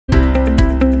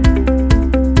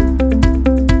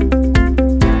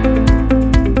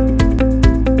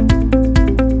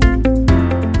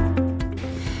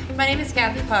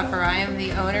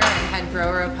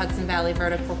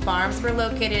Vertical Farms. We're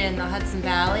located in the Hudson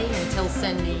Valley in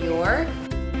Tilson, New York.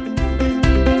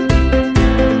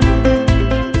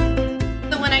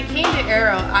 So when I came to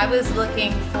Aero, I was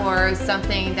looking for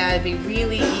something that would be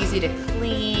really easy to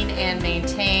clean and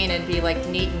maintain and be like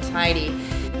neat and tidy.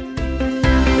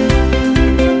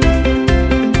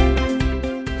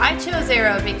 I chose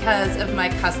Aero because of my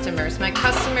customers. My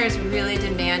customers really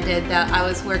demanded that I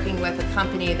was working with a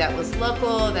company that was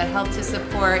local, that helped to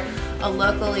support a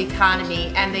local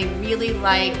economy, and they really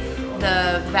liked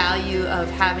the value of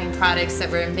having products that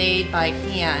were made by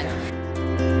hand.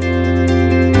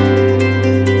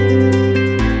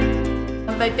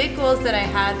 My big goals that I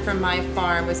had for my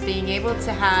farm was being able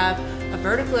to have a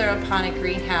vertical aeroponic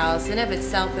greenhouse in of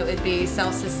itself that would be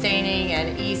self-sustaining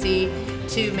and easy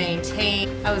to maintain.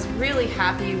 I was really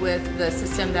happy with the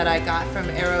system that I got from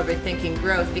Aero Rethinking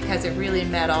Growth because it really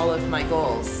met all of my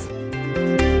goals.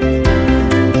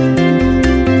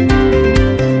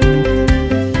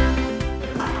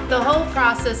 The whole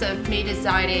process of me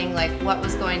deciding what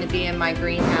was going to be in my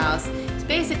greenhouse is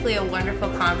basically a wonderful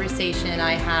conversation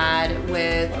I had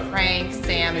with Frank,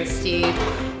 Sam, and Steve,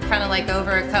 kind of like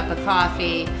over a cup of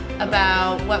coffee,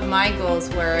 about what my goals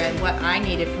were and what I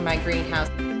needed for my greenhouse.